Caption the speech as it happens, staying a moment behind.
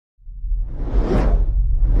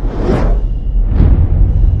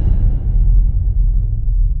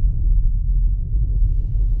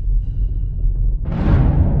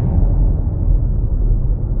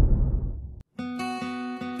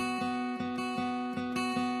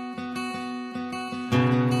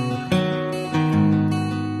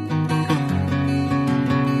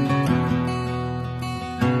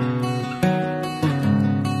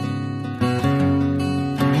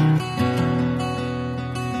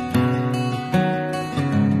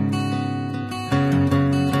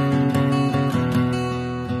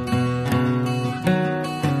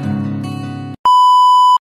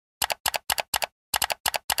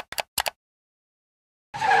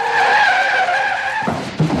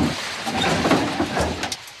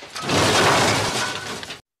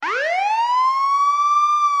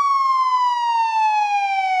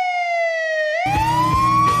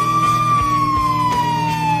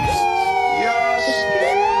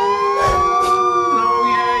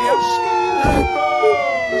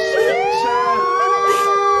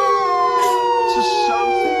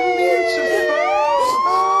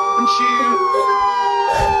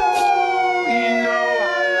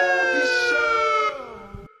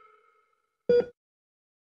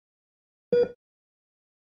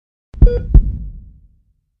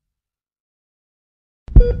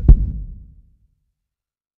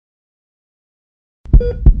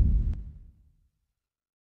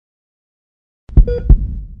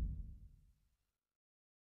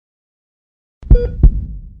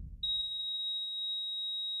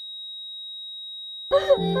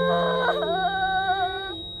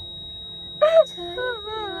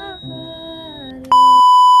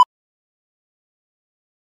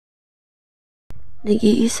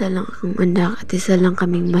Nag-iisa lang akong anak at isa lang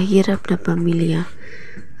kaming mahirap na pamilya.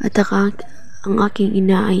 At ang aking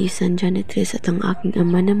ina ay isang janitress at ang aking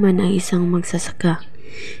ama naman ay isang magsasaka.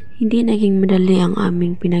 Hindi naging madali ang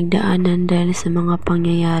aming pinagdaanan dahil sa mga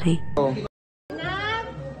pangyayari. Anak!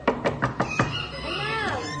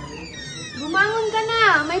 Bumangon ka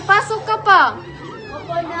na! May pasok ka pa!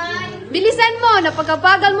 Opo, Nay! Bilisan mo!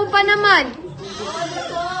 Napagkabagal mo pa naman!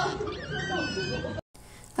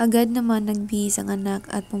 Agad naman nagbihis ang anak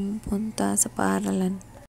at pumunta sa paaralan.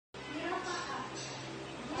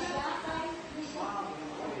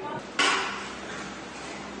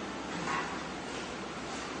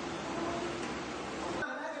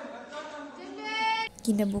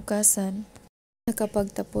 Kinabukasan,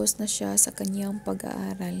 nakapagtapos na siya sa kanyang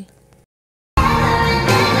pag-aaral.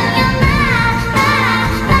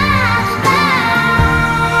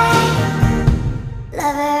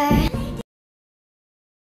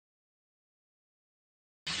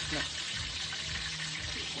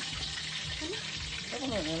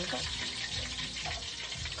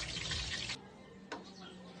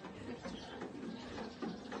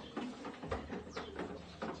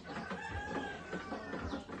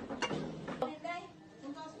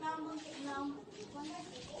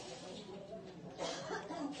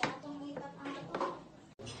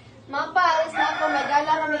 Mapa, alis na ako. May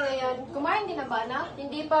gala kami ngayon. Kumain din na ba, anak?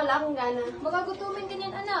 Hindi pa, wala akong gana. Baka gutumin ka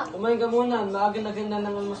niyan, anak. Kumain ka muna. Maaga na ganda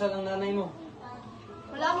ng almusal ng nanay mo.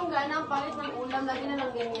 Wala akong gana. Ang palit ng ulam. Lagi na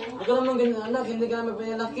lang ganyan. Huwag ka naman ganyan, anak. Hindi ka naman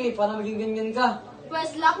pinalaki para maging ganyan ka.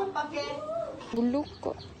 Pwes, wala akong pake. Bulok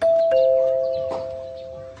ko.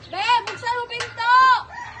 Be, buksan mo pinto!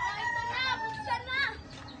 Ito na, buksan na!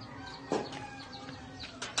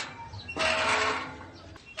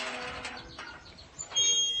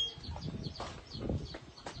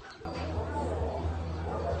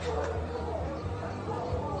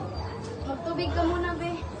 Magtubig ka muna,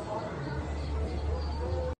 be.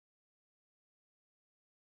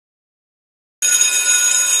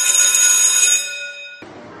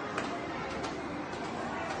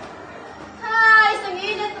 Hi!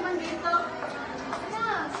 Sanginit naman dito.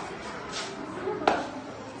 Anak!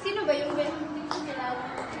 Sino ba yung be? Hindi ko kilala.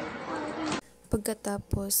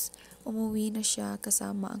 Pagkatapos, umuwi na siya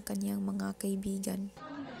kasama ang kanyang mga kaibigan.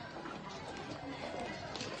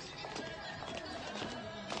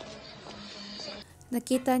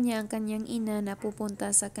 Nakita niya ang kanyang ina na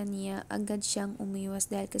pupunta sa kanya, agad siyang umiwas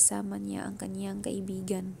dahil kasama niya ang kanyang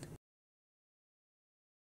kaibigan.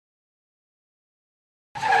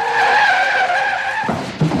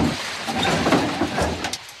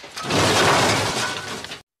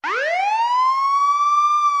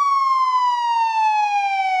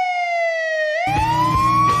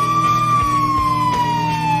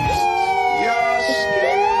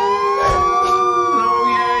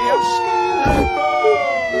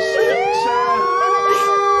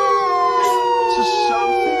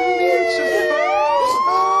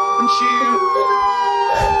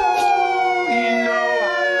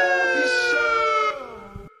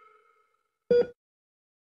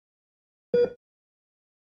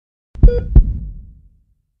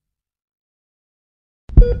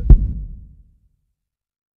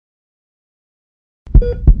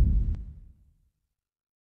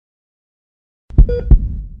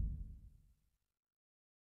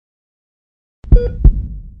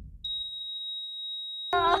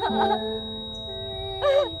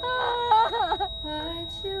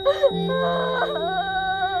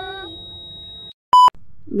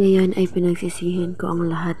 Ngayon ay pinagsisihan ko ang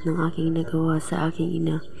lahat ng aking nagawa sa aking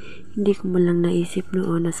ina. Hindi ko man lang naisip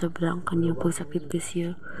noon na sobrang kanyang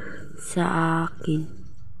pagsakripisyo sa akin.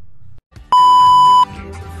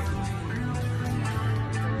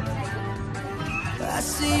 I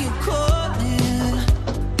see you calling.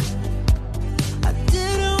 I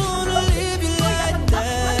didn't wanna leave you like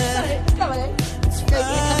that. It's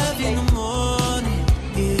 5 in the morning.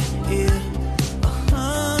 Yeah,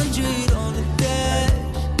 100 on the dash.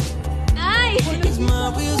 As my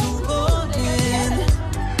wheels are rolling,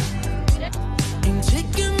 ain't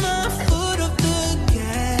taking my foot off the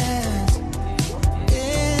gas.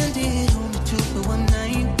 Ended on the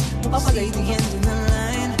 219. See the end of the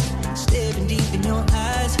line. Staring deep in your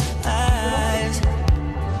eyes.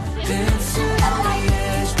 Dancing on the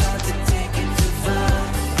edge, about to take it too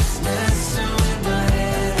far.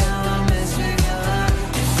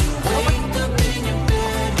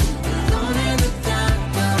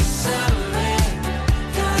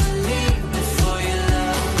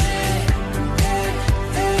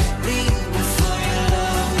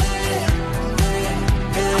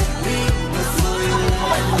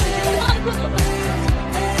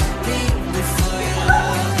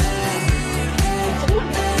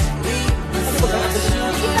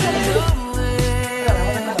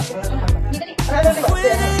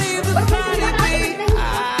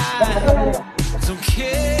 Don't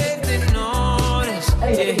care if they notice.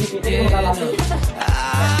 Yeah.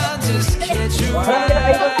 I'll just catch you right.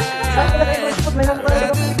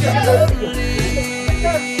 Rather be lonely,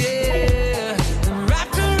 yeah.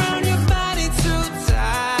 Wrapped around your body too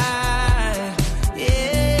tight.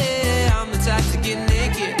 Yeah, I'm the type to get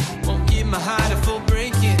naked. Won't give my heart a full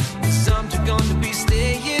breaking. Something gonna be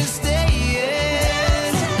staying.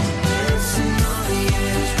 Dancing on the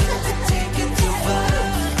edge, take it too far.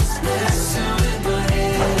 Messing with my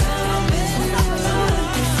head, I'm messing with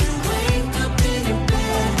love. If you wake up in your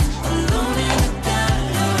bed, alone in the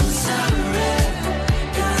dark, I'm sorry.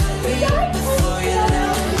 Gotta leave before you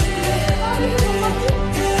love me. Gotta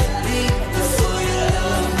leave before you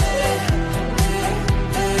love me.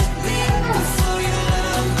 Leave before you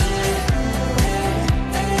love me.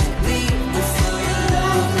 Leave before you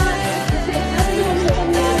love me.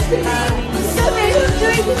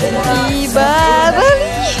 Iba,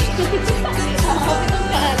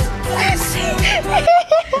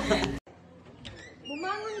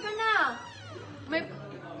 Bumangon ka na! May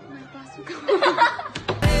pasok ka.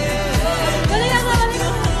 Balik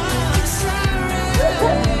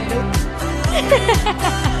na!